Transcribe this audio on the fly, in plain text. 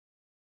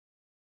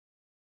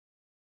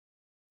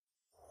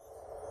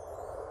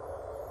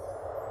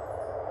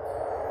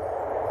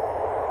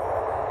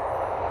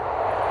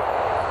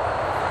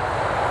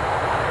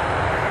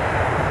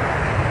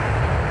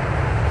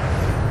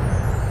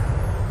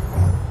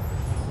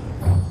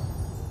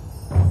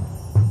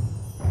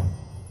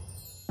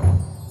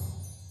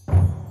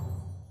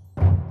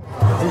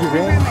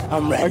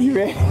I'm ready. Are you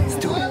ready? Let's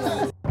do it.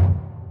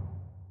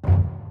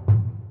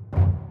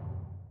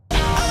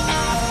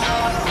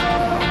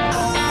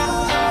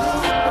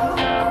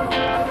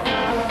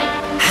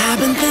 I've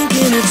been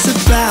thinking it's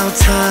about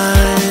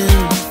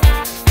time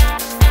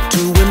to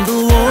win the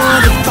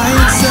war that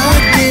fights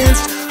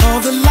against all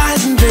the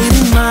lies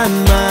invading my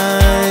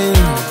mind.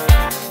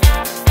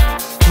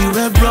 You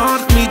have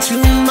brought me to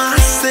my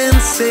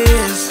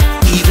senses.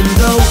 Even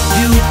though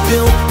you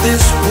built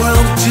this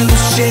world to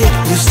shake,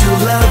 you still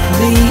love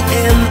me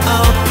in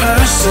a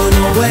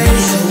personal way.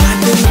 So I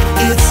think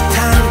it's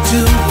time to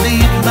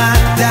leave my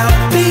doubt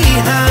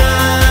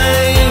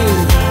behind.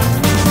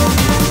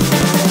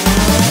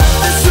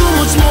 There's so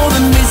much more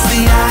than meets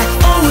the eye.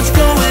 Oh, what's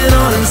going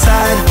on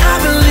inside? I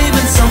believe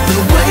in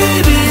something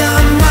way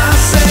beyond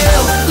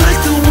myself.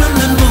 Like the wind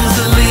that moves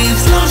the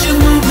leaves, Lord, you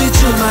move me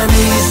to my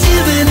knees.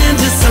 Giving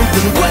into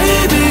something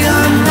way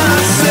beyond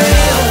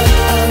myself.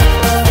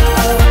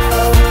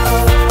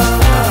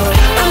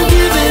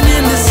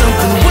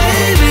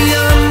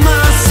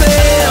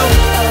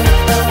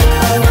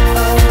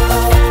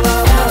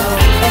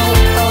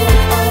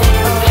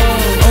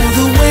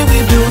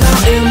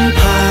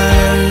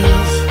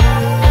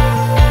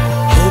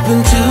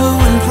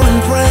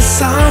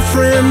 Our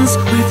friends,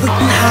 we've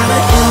forgotten how to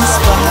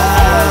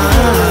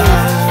inspire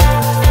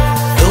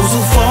those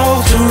who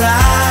fall to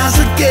rise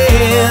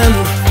again.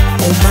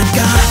 Oh my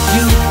God,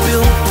 you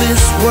built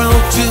this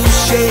world to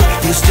shake.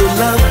 You still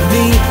love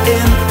me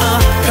in a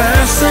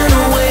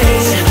personal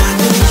way. I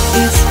think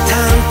it's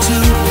time to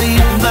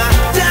leave my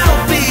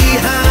doubt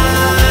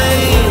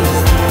behind.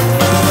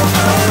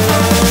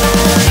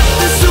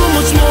 There's so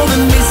much more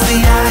than meets the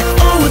eye.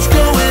 Oh, what's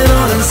going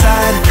on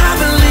inside? I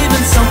believe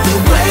in something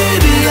way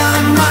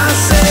beyond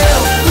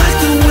myself. Like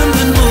the wind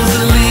that moves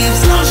the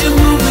leaves, Lord, you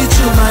move me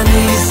to my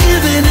knees.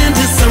 Giving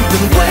into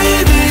something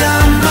way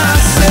beyond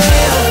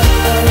myself.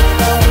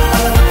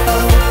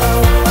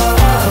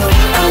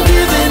 I'm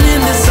giving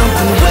into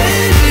something way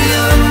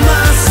beyond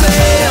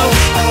myself.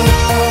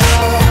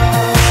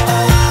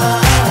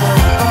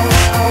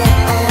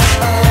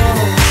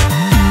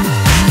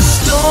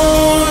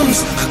 Storms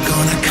are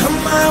gonna come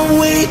my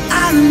way,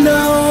 I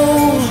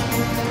know.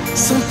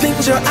 Some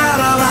things are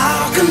out of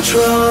our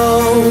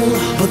control,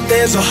 but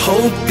there's a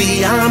hope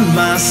beyond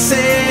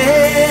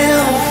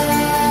myself.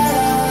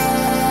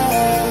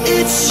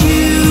 It's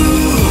you,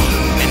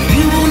 and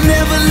you will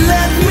never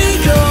let me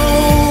go.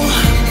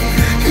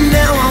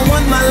 Now I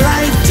want my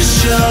life to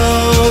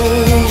show.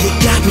 You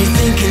got me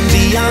thinking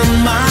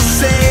beyond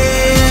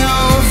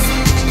myself.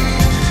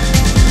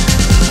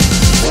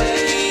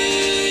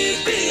 Way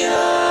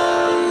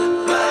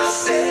beyond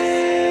myself.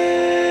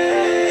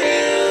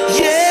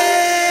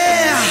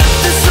 Yeah,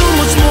 there's so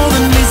much more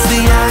than meets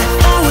the eye.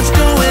 Oh, what's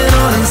going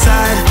on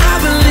inside? I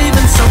believe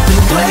in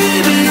something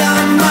way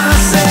beyond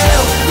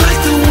myself. Like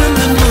the wind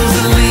that moves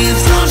the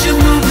leaves, Lord, you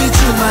move me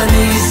to my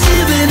knees.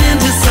 Giving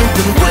into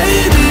something way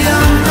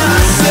beyond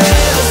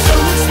myself. So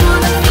much more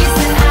than meets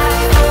the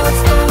eye. Oh,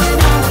 what's going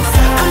on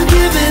inside? I'm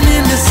giving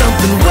into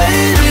something way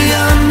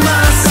beyond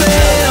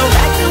myself.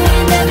 Like the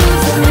wind that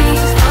moves the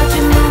leaves, Lord,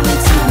 you move me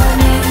to my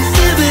knees.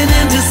 Giving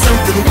into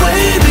something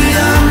way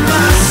beyond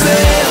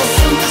myself.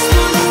 So much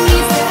more than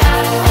meets the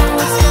eye. Oh,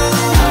 what's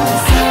going on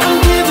inside? I'm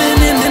giving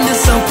into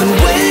something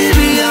way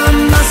beyond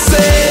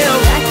myself.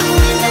 Like the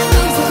wind that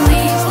moves the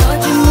leaves,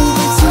 Lord, you move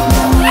me to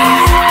my knees.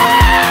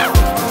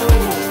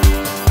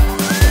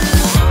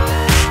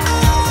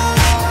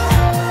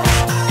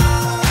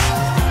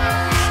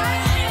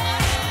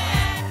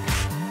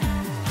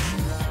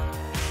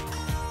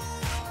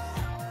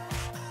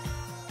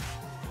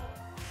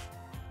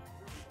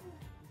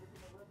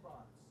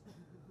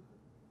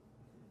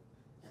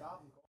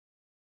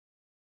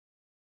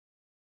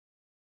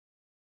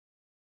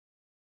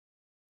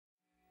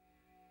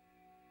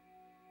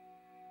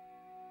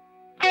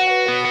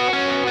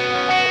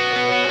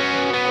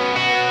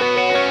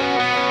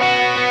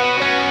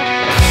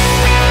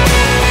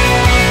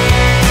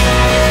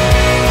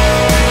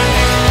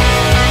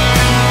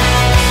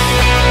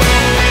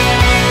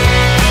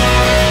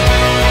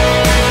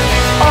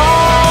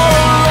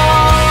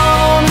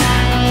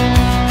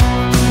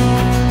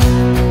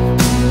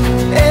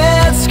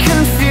 It's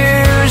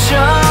confusion,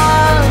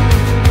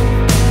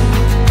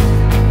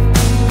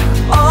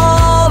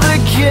 all the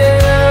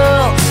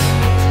guilt,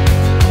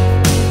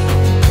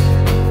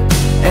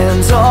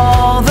 and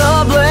all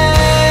the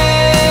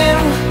blame.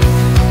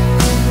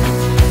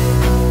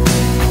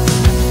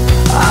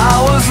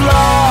 I was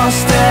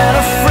lost and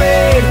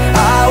afraid,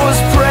 I was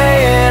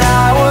praying,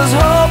 I was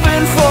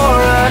hoping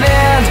for an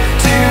end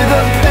to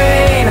the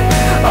pain.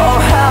 Oh,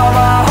 how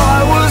my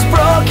heart was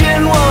broken,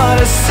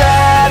 what a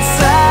sad,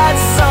 sad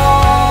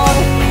song.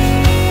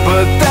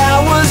 But that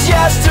was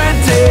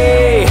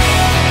yesterday,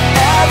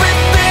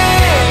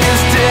 everything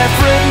is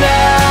different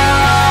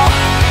now.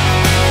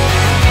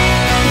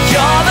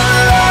 You're the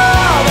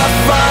love I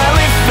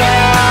finally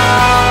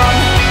found.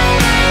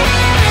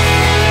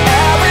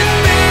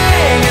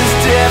 Everything is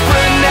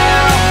different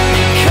now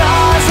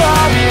because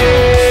of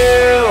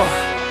you.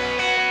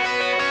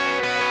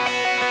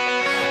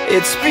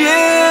 It's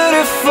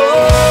beautiful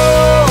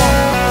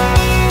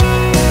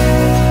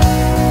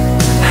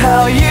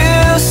how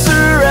you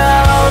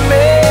surround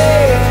me,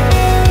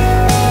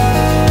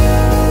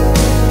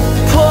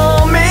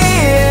 pull me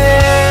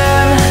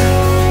in,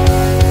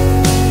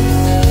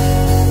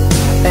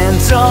 and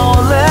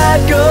don't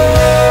let go.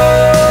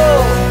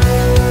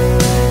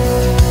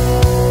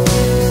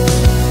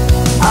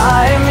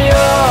 I am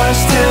yours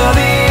till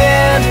the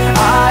end.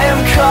 I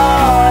am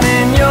caught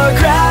in your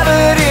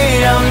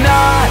gravity. I'm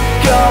not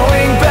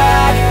going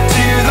back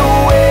to the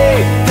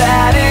way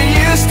that it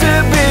used to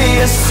be.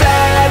 A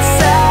sad,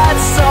 sad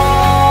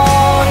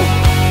song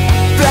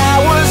that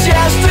was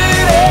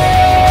yesterday.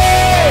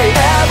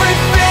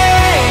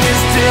 Everything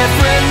is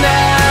different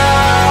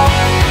now.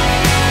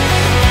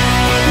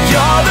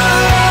 You're the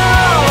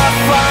love I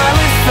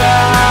finally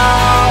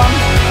found.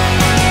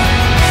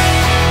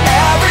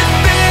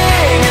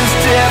 Everything is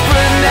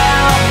different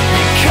now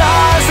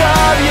because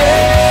of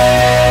you.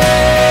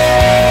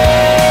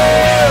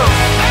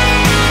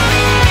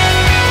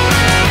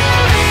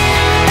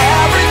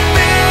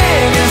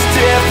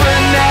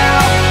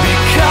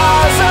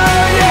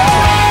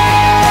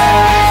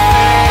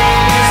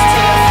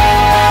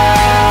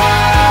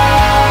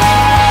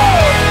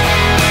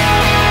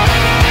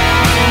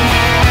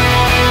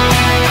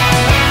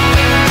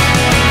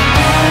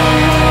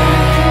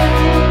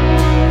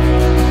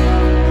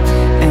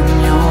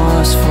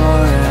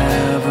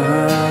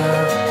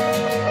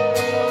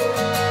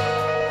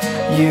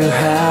 You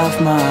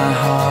have my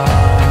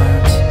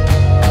heart.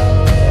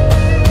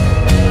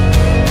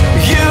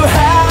 You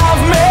have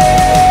me.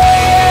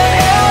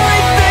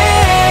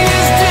 Everything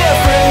is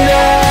different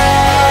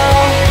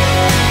now.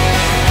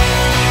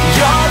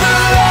 You're the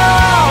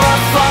love I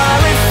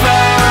finally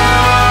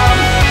found.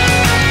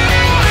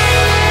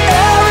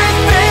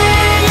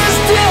 Everything is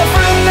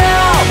different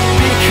now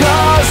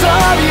because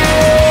of you.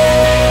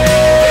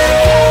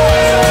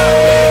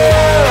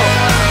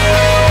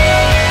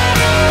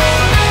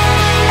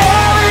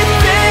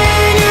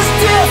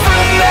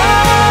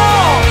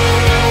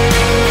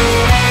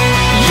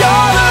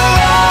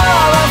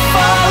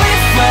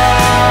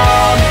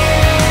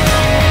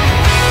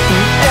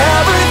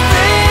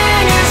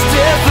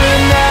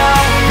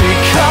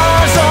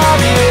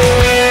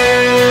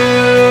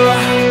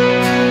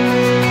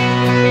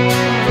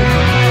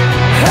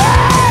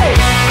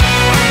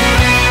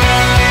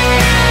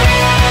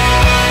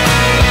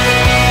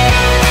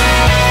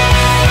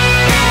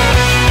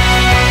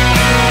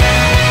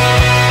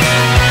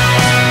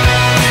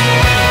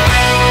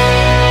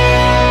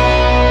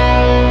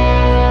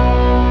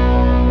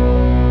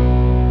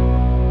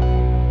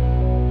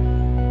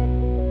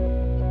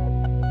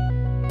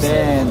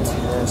 And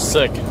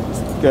Sick.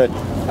 good.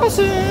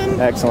 Awesome.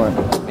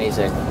 Excellent.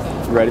 Amazing.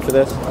 You ready for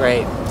this?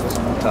 Great.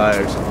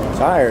 Tired.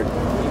 Tired.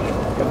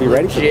 Gotta be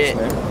ready for this,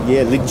 Legit. man.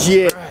 Yeah,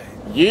 legit.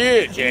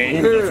 Yeah,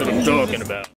 James. That's what I'm talking about.